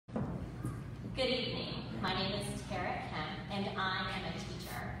Good evening. My name is Tarah, Kemp, and I am a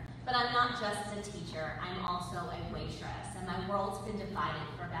teacher. But I'm not just a teacher, I'm also a waitress, and my world's been divided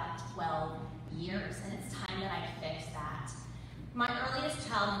for about 12 years, and it's time that I fix that. My earliest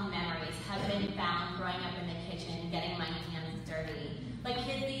childhood memories have been found growing up in the kitchen, getting my hands dirty. But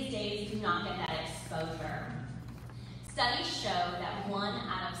kids these days do not get that exposure. Studies show that 1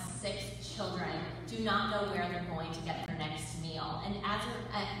 out of 6 children do not know where they're going to get their next meal. And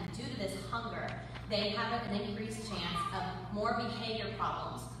due to this hunger, they have an increased chance of more behavior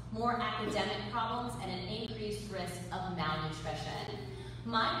problems, more academic problems, and an increased risk of malnutrition.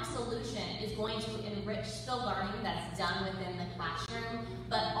 My solution is going to enrich the learning that's done within the classroom,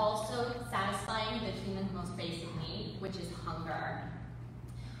 but also satisfying the human's most basic need, which is hunger.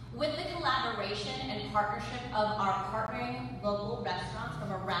 With the collaboration and partnership of our partnering local restaurants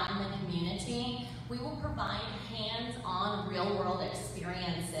from around the community, we will provide hands-on real-world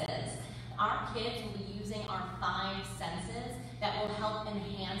experiences. Our kids will be using our 5 senses that will help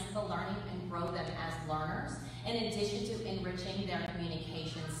enhance the learning and grow them as learners, in addition to enriching their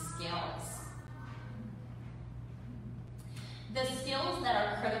communication skills. The skills that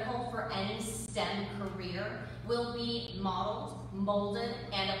are critical for any STEM career will be modeled, molded,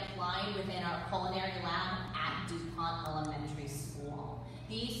 and applied within our culinary lab at Dupont Elementary School.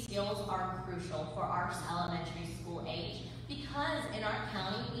 These skills are crucial for our elementary school age because in our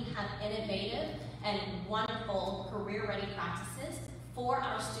county we have innovative and wonderful career-ready practices for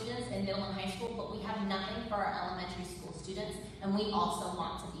our students in middle and high school, but we have nothing for our elementary school students, and we also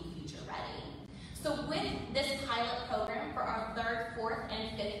want to be future ready. So with this pilot program for our 3rd, 4th,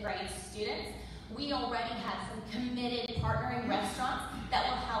 and 5th grade students, we already have some committed partnering restaurants that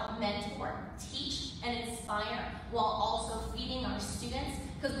will help mentor, teach, and inspire while also feeding our students,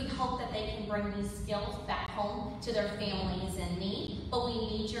 because we hope that they can bring these skills back home to their families in need. But we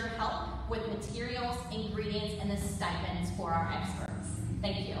need your help with materials, ingredients, and the stipends for our experts.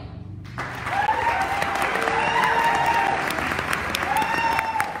 Thank you.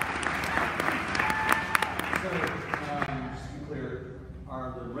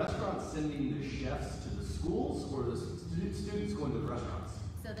 Are the restaurants sending the chefs to the schools, or the students going to the restaurants?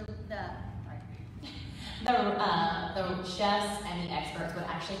 So the chefs and the experts would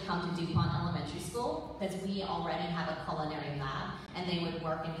actually come to Dupont Elementary School because we already have a culinary lab, and they would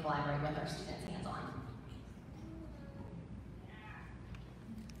work and collaborate with our students hands-on.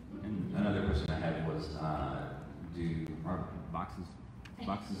 And another question I had was, are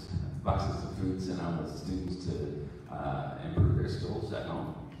boxes of food sent out with students to improve their skills at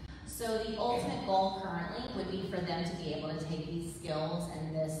home? So the ultimate goal currently would be for them to be able to take these skills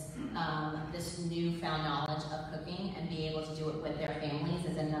and this newfound knowledge of cooking and be able to do it with their families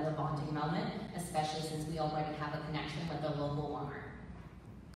as another bonding moment, especially since we already have a connection with the local Walmart.